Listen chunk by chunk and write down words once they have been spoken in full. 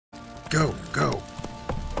Go, go.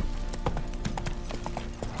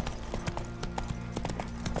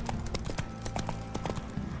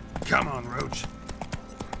 Come on, Roach.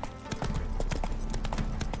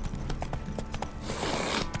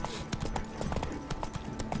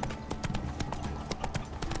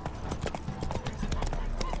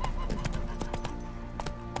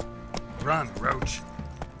 Run, Roach.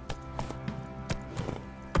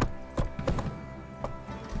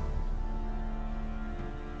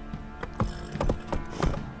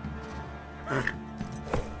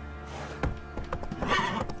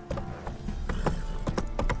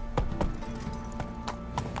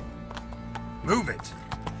 Move it.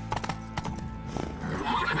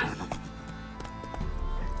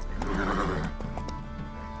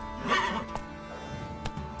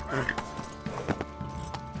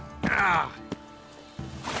 Ah!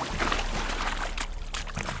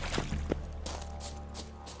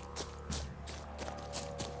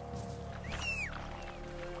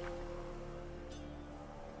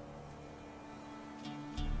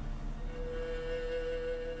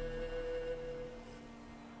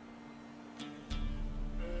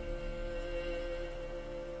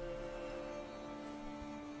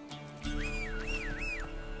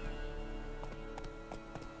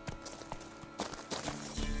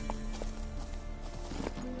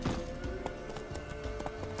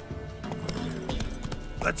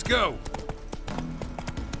 Let's go!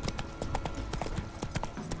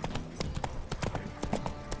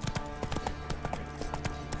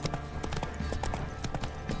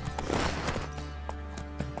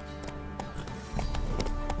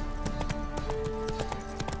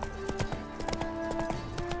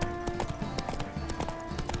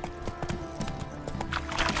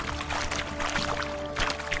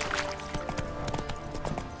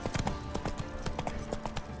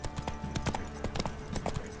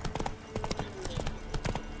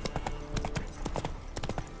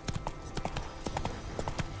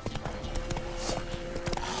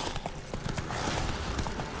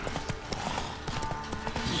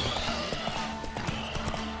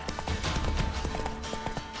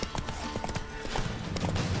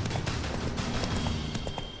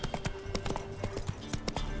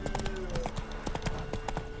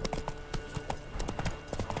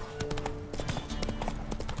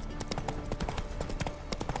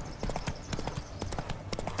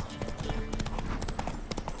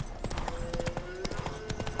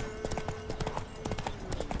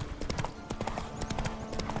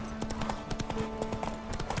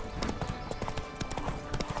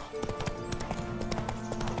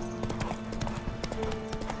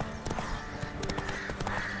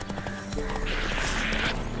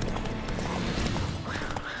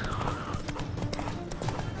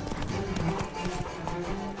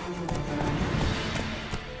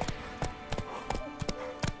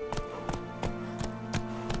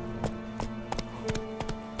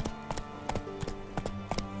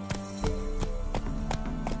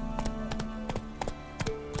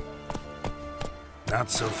 Not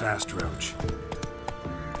so fast, Roach.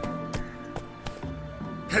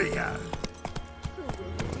 Hey-ya!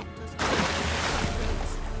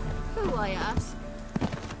 Who, I ask?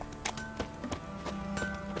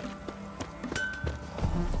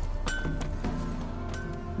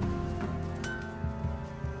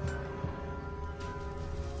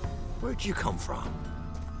 Where'd you come from?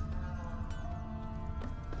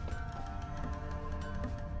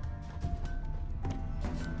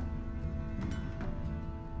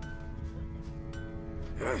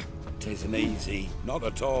 Tisn't easy, not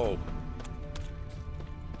at all.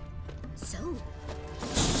 So?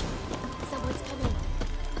 Shh! Someone's coming.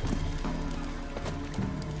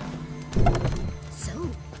 So?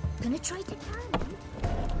 Gonna try to carry me?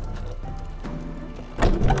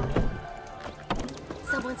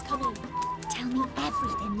 Someone's coming. Tell me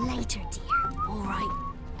everything later, dear. All right.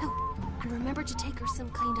 Oh, and remember to take her some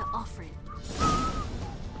kind of offering.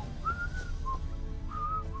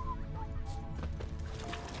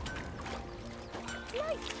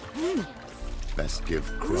 Best give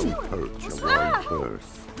Crumb Perch a wide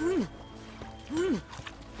berth.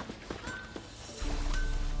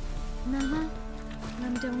 Nah,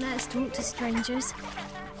 Mum don't let us talk to strangers.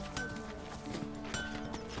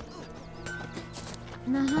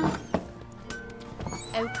 Nah.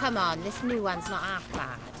 Oh, come on, this new one's not half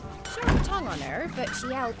bad. Short tongue on her, but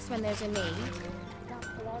she helps when there's a need.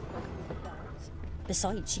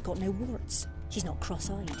 Besides, she got no warts. She's not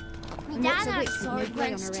cross-eyed. Me And what's dad a had witch with no sword grey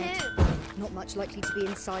on once her head? too. Not much likely to be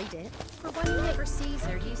inside it. For one who never sees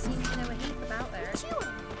her, you seem to know a heap about her. Chewing.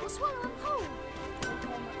 We'll swallow him whole.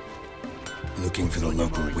 Looking for the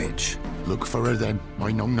local witch. Look for her then.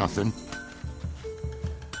 I know nothing.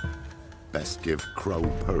 Best give Crow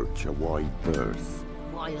Perch a wide berth.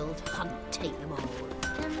 Wild hunt take them all.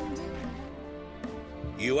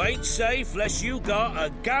 You ain't safe less you got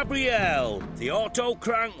a Gabrielle. The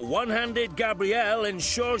auto-crank one-handed Gabrielle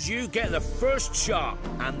ensures you get the first shot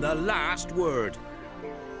and the last word.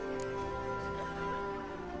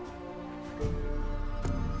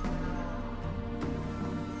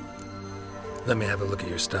 Let me have a look at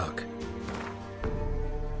your stock.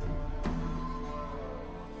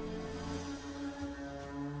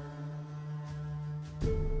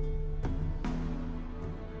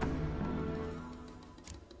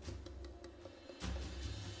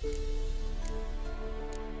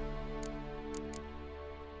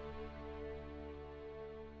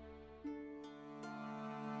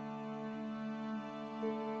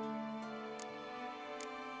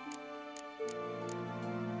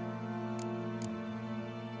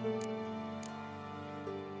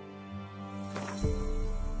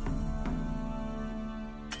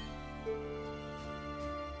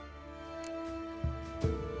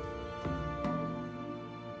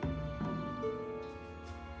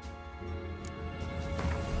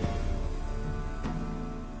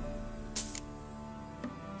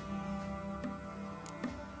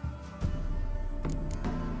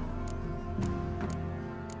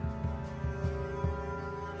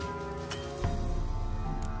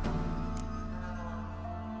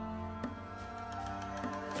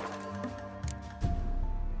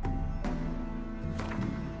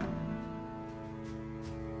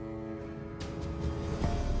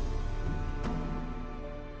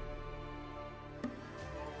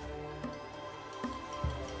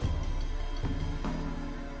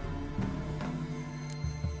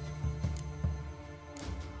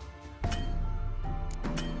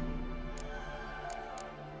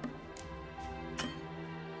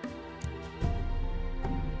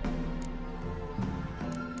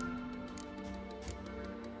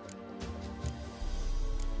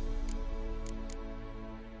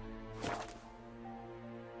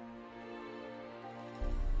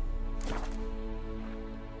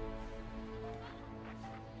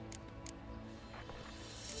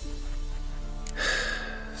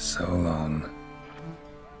 So long.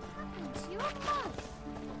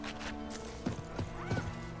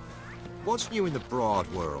 What's new in the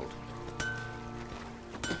broad world?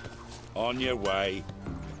 On your way.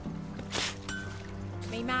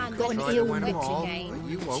 Me man Got an Try to ill win 'em witch all, again. but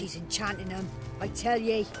you won't. She's enchanting them. I tell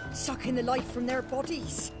ye, sucking the life from their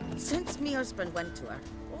bodies. Since me husband went to her,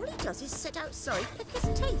 all he does is sit outside, pick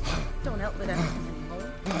his teeth. Don't help with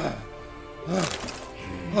anything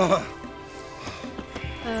anymore.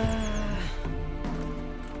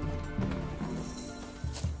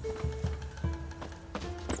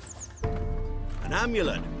 An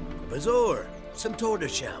amulet, a bazaar, some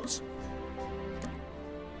tortoise shells.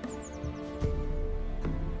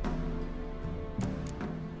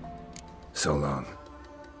 So long.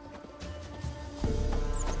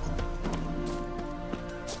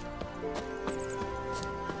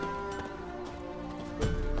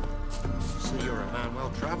 See, you're a man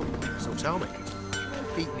well travelled, so tell me. You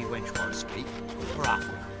won't beat me wench won't speak. We're off.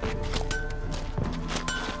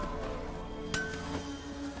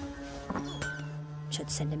 Should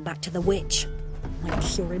send him back to the witch. Might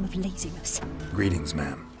cure him of laziness. Greetings,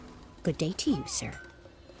 ma'am. Good day to you, sir.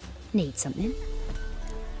 Need something?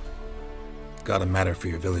 Got a matter for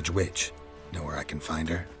your village witch. Know where I can find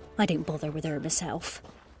her? I don't bother with her myself.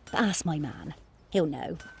 But ask my man. He'll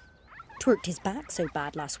know. Twerked his back so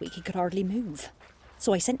bad last week he could hardly move.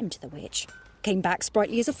 So I sent him to the witch. Came back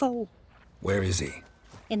sprightly as a foal. Where is he?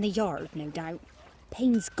 In the yard, no doubt.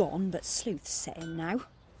 Pain's gone, but sleuth's set in now.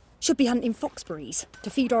 Should be hunting foxberries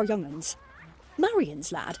to feed our young'uns.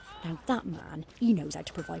 Marion's lad. Now that man, he knows how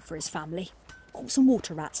to provide for his family. Got some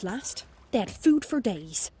water rats last. They had food for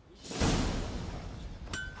days.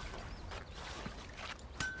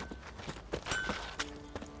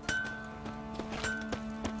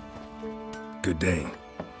 Good day.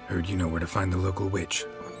 Heard you know where to find the local witch.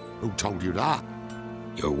 Who told you that?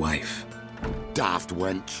 Your wife. Daft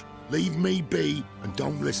wench. Leave me be and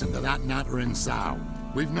don't listen to that nattering sow.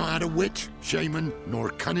 We've not had a witch, shaman, nor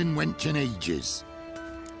cunning wench in ages.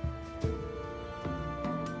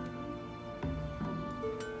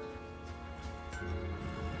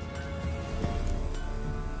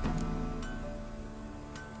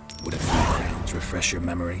 Would a few crowns refresh your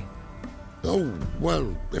memory? Oh,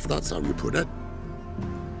 well, if that's how you put it.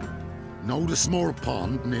 Know the small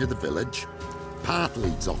pond near the village? Path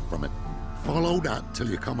leads off from it. Follow that till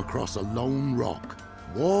you come across a lone rock.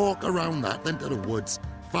 Walk around that, then to the woods.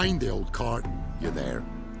 Find the old cart. You're there.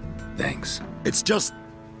 Thanks. It's just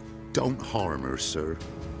Don't harm her, sir.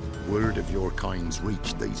 Word of your kind's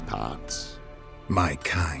reached these parts. My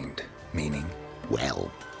kind, meaning? Well,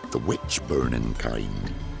 the witch-burning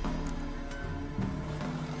kind.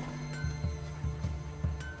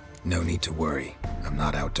 No need to worry. I'm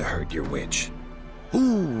not out to hurt your witch.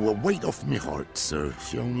 Ooh, a weight off me heart, sir.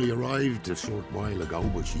 She only arrived a short while ago,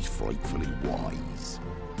 but she's frightfully wise.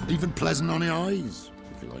 Even pleasant on the eyes,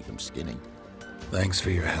 if you like them skinny. Thanks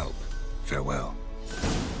for your help. Farewell.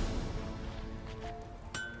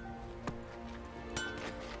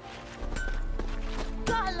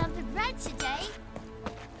 Got a lump of bread today.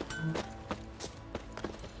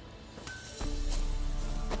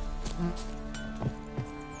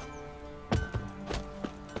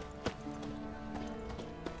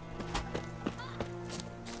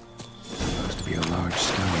 Supposed to be a large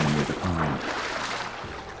stone near the pond.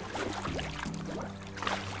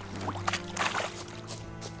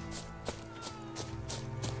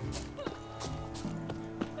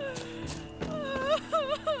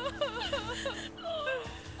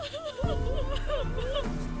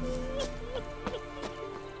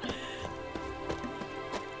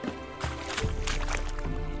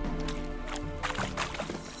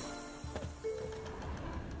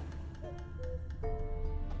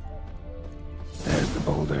 There's the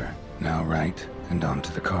boulder. Now right, and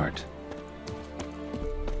onto the cart.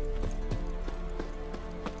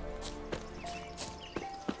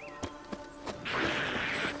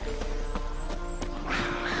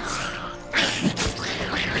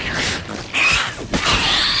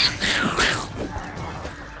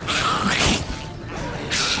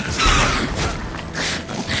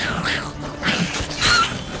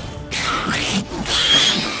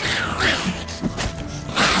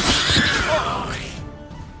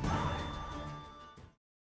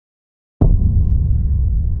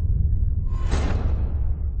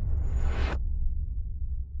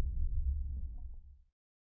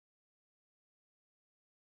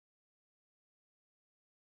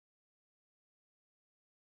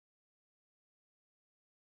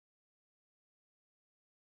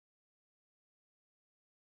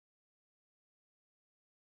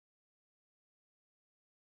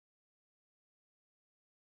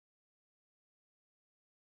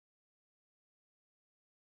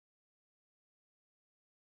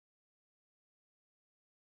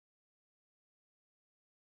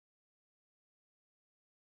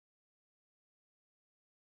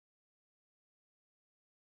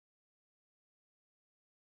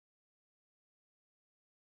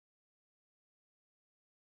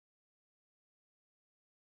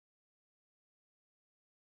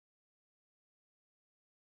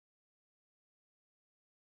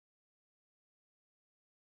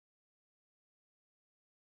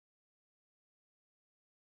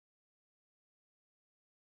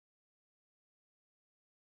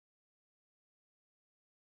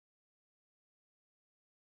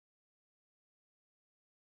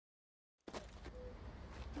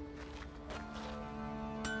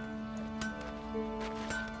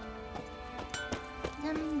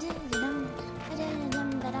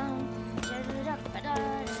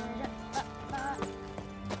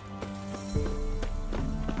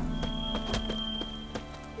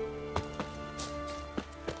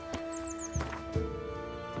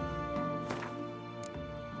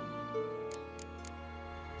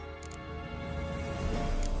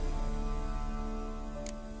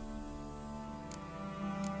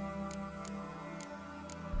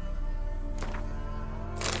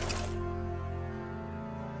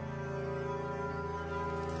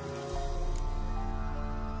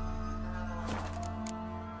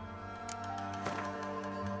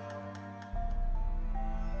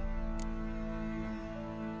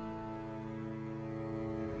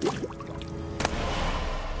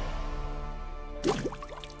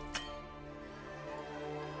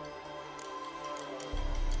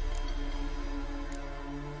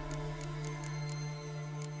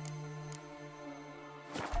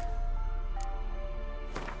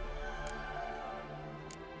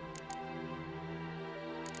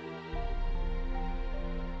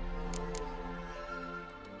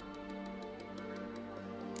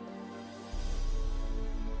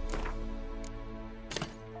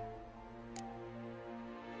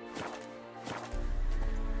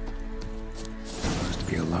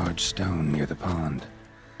 Large stone near the pond.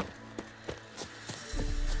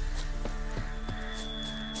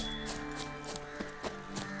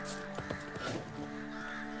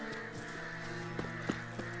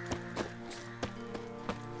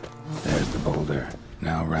 There's the boulder.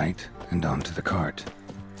 Now right, and onto the cart.